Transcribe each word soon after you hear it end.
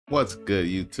What's good,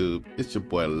 YouTube? It's your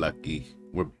boy Lucky.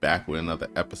 We're back with another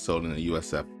episode in the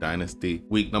USF Dynasty.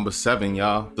 Week number 7,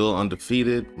 y'all. Still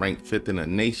undefeated, ranked 5th in the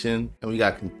nation. And we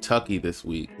got Kentucky this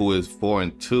week, who is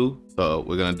 4-2. So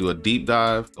we're gonna do a deep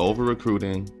dive, go over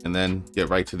recruiting, and then get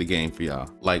right to the game for y'all.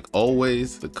 Like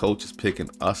always, the coach is picking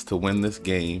us to win this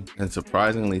game, and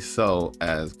surprisingly so,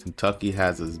 as Kentucky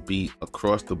has us beat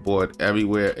across the board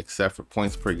everywhere except for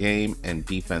points per game and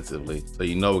defensively. So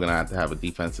you know we're gonna have a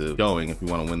defensive showing if we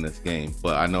want to win this game.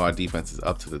 But I know our defense is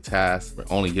up to the task. We're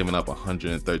only giving up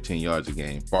 113 yards a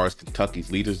game. As far as Kentucky's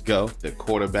leaders go, their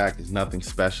quarterback is nothing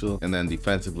special, and then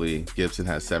defensively, Gibson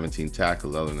has 17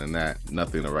 tackles. Other than that,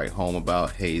 nothing to write home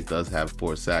about. Hayes does have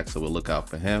 4 sacks, so we'll look out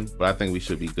for him, but I think we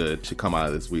should be good. Should come out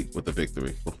of this week with a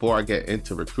victory. Before I get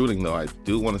into recruiting though, I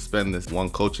do want to spend this one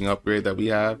coaching upgrade that we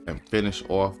have and finish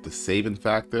off the saving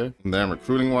factor. And then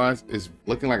recruiting wise, it's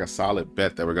looking like a solid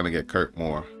bet that we're going to get Kurt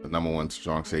Moore, the #1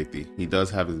 strong safety. He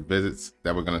does have his visits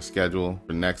that we're going to schedule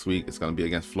for next week. It's going to be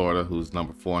against Florida, who's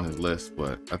number 4 on his list,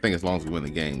 but I think as long as we win the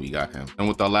game, we got him. And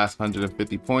with our last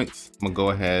 150 points, I'm gonna go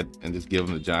ahead and just give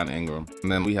him to John Ingram.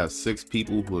 And then we have 6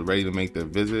 people who are ready to make their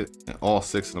visit, and all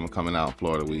 6 of them are coming out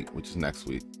Florida week, which is next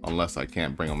week, unless I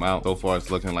can't bring them out. So far,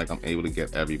 it's looking like I'm able to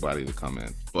get everybody to come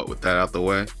in. But with that out the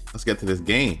way, let's get to this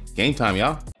game. Game time,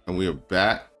 y'all. And we are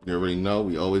back. You already know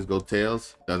we always go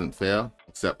tails. Doesn't fail,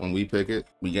 except when we pick it.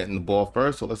 We getting the ball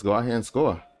first, so let's go out here and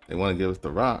score. They want to give us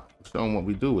the rock. Show them what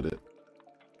we do with it.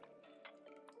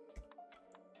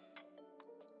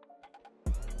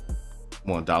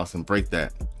 Come on, Dollison, break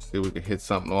that. See if we can hit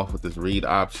something off with this read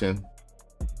option.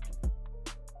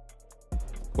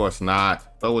 Of course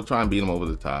not, but we'll try and beat him over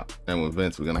the top. And with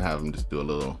Vince, we're gonna have him just do a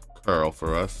little curl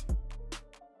for us,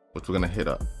 which we're gonna hit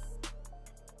up.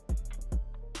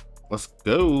 Let's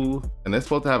go. And they're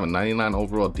supposed to have a 99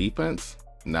 overall defense.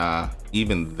 Nah,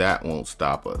 even that won't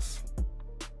stop us.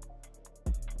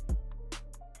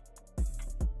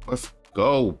 Let's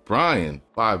go, Brian.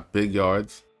 5 big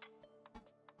yards.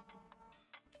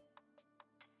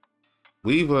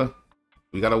 Weaver,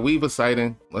 we got a Weaver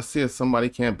sighting. Let's see if somebody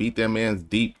can't beat their man's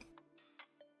deep.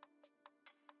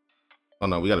 Oh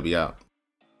no, we gotta be out.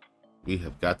 We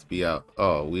have got to be out.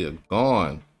 Oh, we are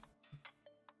gone.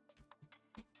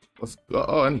 Let's go.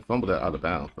 Oh, and he fumbled that out of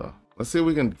bounds though. Let's see if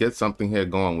we can get something here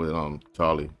going with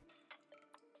Charlie.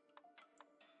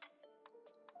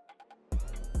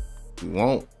 We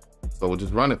won't. So we'll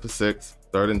just run it for 6.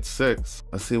 3rd and 6.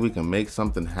 Let's see if we can make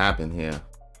something happen here.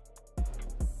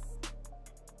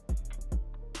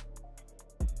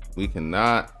 We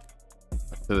cannot.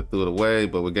 I could have threw it away,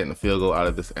 but we're getting a field goal out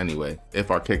of this anyway, if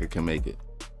our kicker can make it.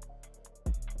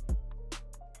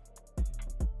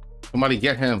 Somebody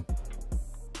get him.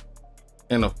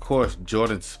 And of course,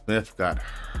 Jordan Smith got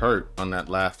hurt on that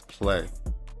last play,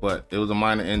 but it was a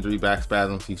minor injury, back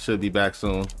spasms. He should be back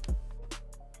soon.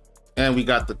 And we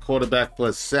got the quarterback for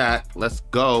a sack. Let's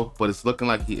go. But it's looking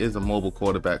like he is a mobile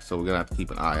quarterback, so we're gonna have to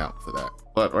keep an eye out for that.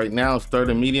 But right now it's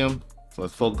 3rd and medium. So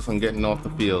let's focus on getting off the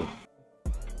field.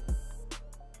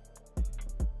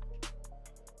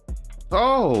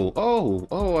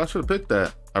 Oh, I should have picked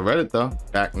that. I read it though.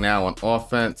 Back now on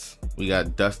offense. We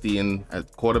got Dusty in as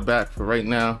quarterback for right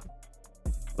now.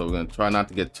 So we're gonna try not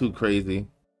to get too crazy.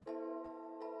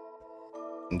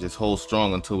 And just hold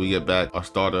strong until we get back our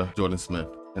starter, Jordan Smith.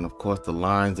 And of course the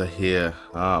lines are here.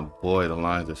 Oh boy, the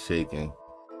lines are shaking.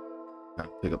 Gotta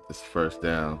pick up this 1st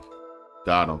down.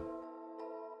 Got him.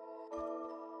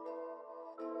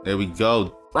 There we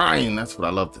go. Brian, that's what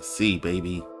I love to see,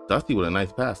 baby. Dusty with a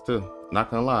nice pass too.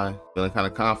 Not gonna lie, feeling kind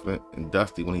of confident in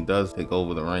Dusty when he does take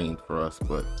over the reins for us.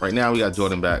 But right now we got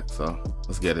Jordan back, so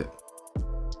let's get it.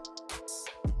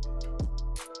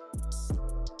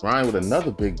 Brian with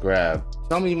another big grab.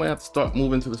 Tell me you might have to start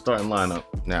moving to the starting lineup.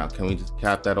 Now, can we just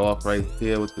cap that off right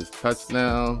here with this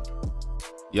touchdown?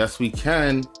 Yes, we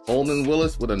can. Holden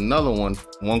Willis with another one.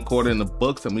 1 quarter in the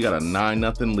books, and we got a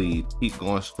 9-0 lead. Keep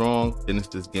going strong. Finish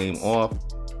this game off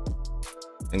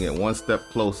and get 1 step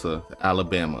closer to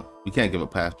Alabama. We can't give a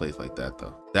pass plays like that,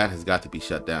 though. That has got to be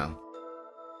shut down.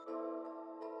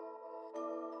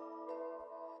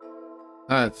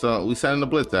 All right, so we sending the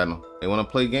blitz at them. They want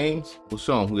to play games? We'll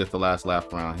show them who gets the last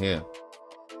laugh around here.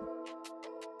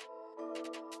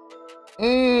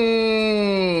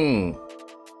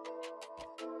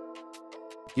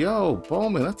 Yo,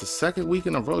 Bowman, that's the 2nd week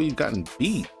in a row you've gotten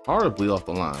beat horribly off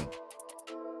the line.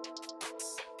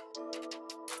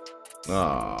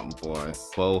 Oh boy,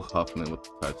 Bo Huffman with the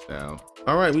touchdown.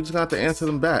 All right, we just got to answer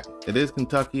them back. It is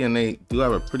Kentucky, and they do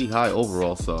have a pretty high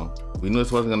overall, so we knew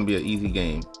this wasn't going to be an easy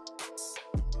game.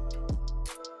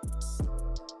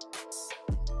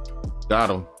 Got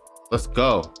him. Let's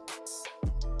go.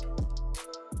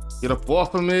 Get up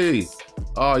off of me.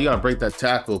 Oh, you gotta break that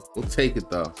tackle. We'll take it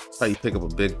though. That's how you pick up a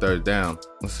big third down.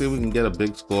 Let's see if we can get a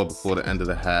big score before the end of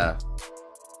the half.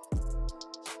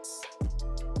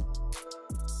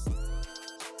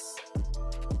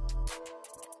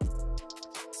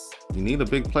 You need a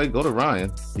big play, go to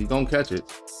Ryan. He's gonna catch it.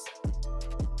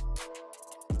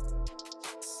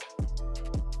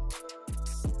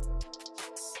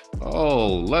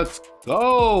 Oh, let's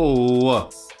go.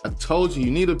 I told you,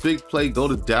 you need a big play, go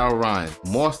to Darryl Ryan.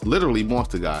 Literally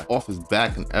monster guy, off his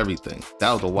back and everything.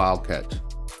 That was a wild catch.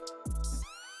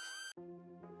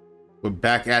 We're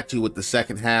back at you with the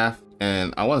second half,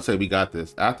 and I want to say we got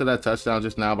this. After that touchdown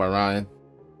just now by Ryan,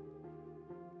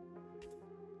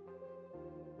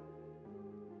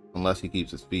 unless he keeps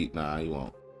his feet, nah, he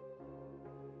won't.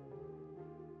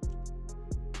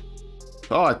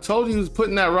 Oh, I told you he was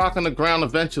putting that rock on the ground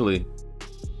eventually.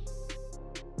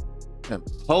 And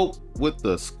Pope with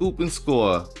the scoop and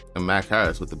score, and Mac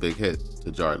Harris with the big hit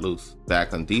to jar it loose.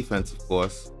 Back on defense, of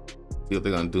course. See what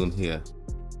they're gonna do in here.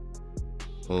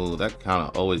 Oh, that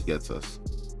counter always gets us.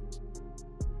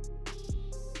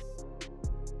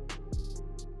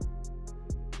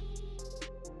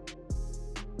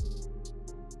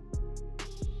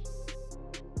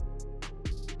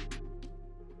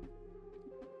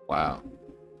 Wow.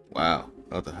 Wow,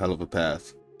 that was a hell of a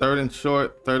pass. Third and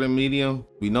short, third and medium.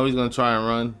 We know he's gonna try and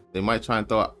run. They might try and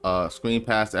throw a screen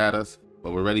pass at us,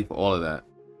 but we're ready for all of that.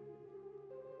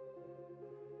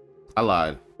 I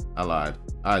lied.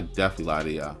 I definitely lied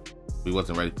to y'all. We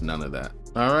wasn't ready for none of that.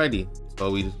 Alrighty,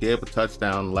 so we just gave a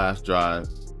touchdown last drive.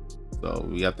 So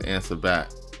we have to answer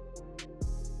back.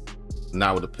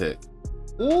 Not with a pick.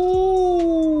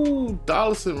 Ooh,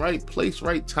 Dollison, right place,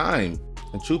 right time.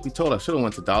 And truth be told, I should have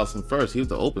went to Dollison first. He was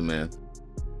the open man.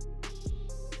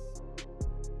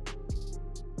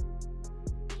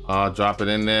 Drop it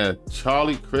in there.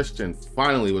 Charlie Christian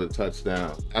finally with a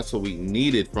touchdown. That's what we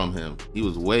needed from him. He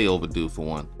was way overdue for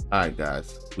one. All right,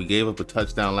 guys. We gave up a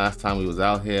touchdown last time we was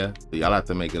out here, so y'all have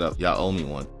to make it up. Y'all owe me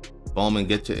one. Bowman,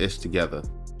 get your ish together.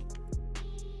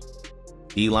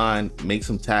 D-line, make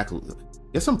some tackles.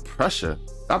 Get some pressure.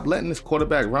 Stop letting this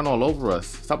quarterback run all over us.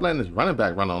 Stop letting this running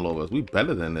back run all over us. We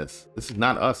better than this. This is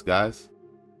not us, guys.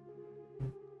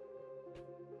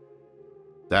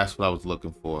 That's what I was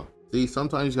looking for. See,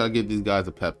 sometimes you just gotta give these guys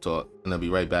a pep talk and they'll be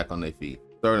right back on their feet.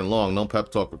 Third and long, no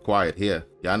pep talk required here.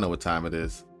 Y'all know what time it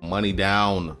is. Money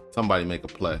down. Somebody make a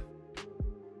play.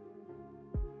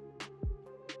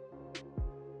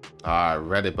 I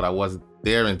read it, but I wasn't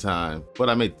there in time. But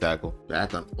I made the tackle.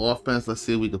 Back on offense. Let's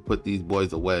see if we can put these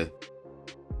boys away.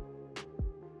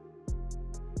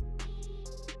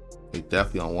 They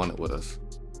definitely don't want it with us.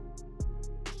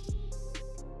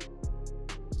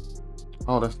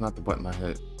 Oh, that's not the button I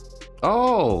hit.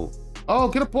 Oh,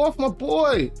 get up off my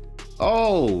boy.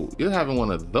 Oh, you're having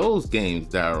one of those games,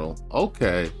 Darryl.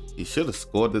 Okay, he should have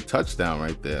scored the touchdown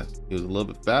right there. He was a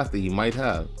little bit faster, he might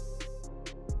have.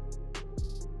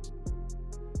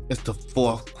 It's the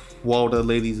fourth quarter,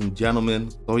 ladies and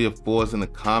gentlemen. Throw your fours in the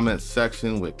comments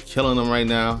section. We're killing them right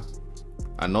now.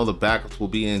 I know the backups will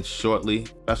be in shortly,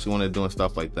 especially when they're doing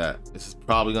stuff like that. This is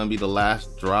probably gonna be the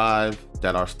last drive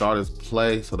that our starters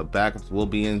play, so the backups will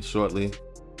be in shortly.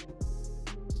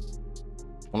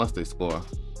 Unless they score,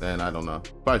 then I don't know.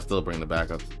 Probably still bring the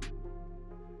backups.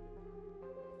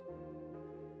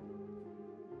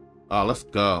 Oh, let's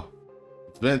go.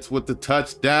 Vince with the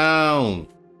touchdown.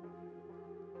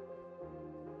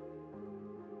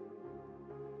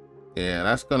 Yeah,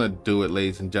 that's gonna do it,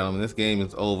 ladies and gentlemen. This game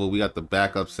is over. We got the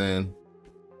backups in.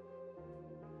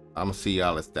 I'm gonna see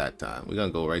y'all at stat time. We're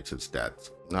gonna go right to the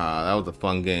stats. Nah, that was a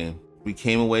fun game. We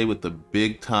came away with the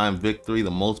big time victory,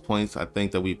 the most points I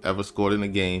think that we've ever scored in a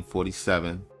game,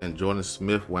 47. And Jordan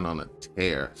Smith went on a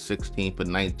tear, 16 for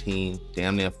 19,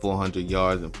 damn near 400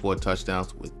 yards and 4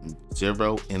 touchdowns with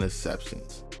 0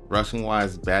 interceptions. Rushing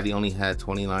wise, Batty only had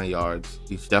 29 yards.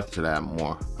 He definitely should have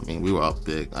more. I mean, we were up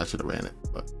big. I should have ran it,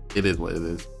 but it is what it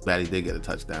is. Batty did get a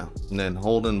touchdown. And then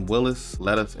Holden Willis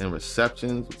led us in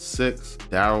receptions with 6.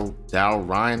 Darryl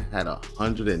Ryan had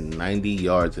 190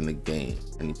 yards in the game,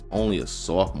 and he's only a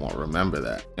sophomore, remember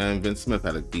that. And Vince Smith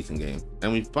had a decent game.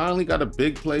 And we finally got a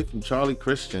big play from Charlie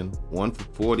Christian, 1 for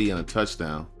 40 and a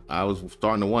touchdown. I was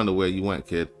starting to wonder where you went,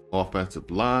 kid. Offensive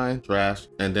line, trash.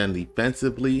 And then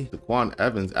defensively, Daquan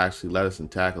Evans actually led us in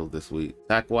tackles this week.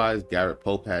 Sack-wise, Garrett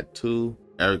Pope had 2,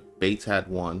 Eric Bates had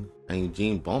 1, and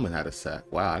Eugene Bowman had a sack.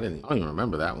 Wow, I don't even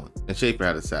remember that one. And Schaefer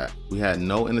had a sack. We had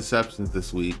no interceptions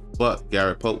this week, but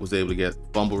Garrett Pope was able to get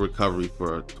fumble recovery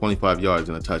for 25 yards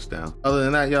and a touchdown. Other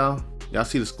than that, y'all, Y'all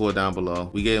see the score down below.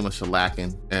 We gave him a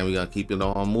shellacking, and we're gonna keep it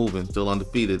on moving. Still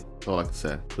undefeated. That's all I can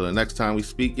say. Till the next time we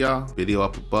speak, y'all, video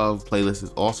up above, playlist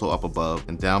is also up above,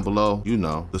 and down below, you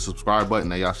know, the subscribe button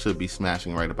that y'all should be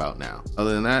smashing right about now.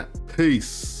 Other than that,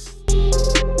 peace.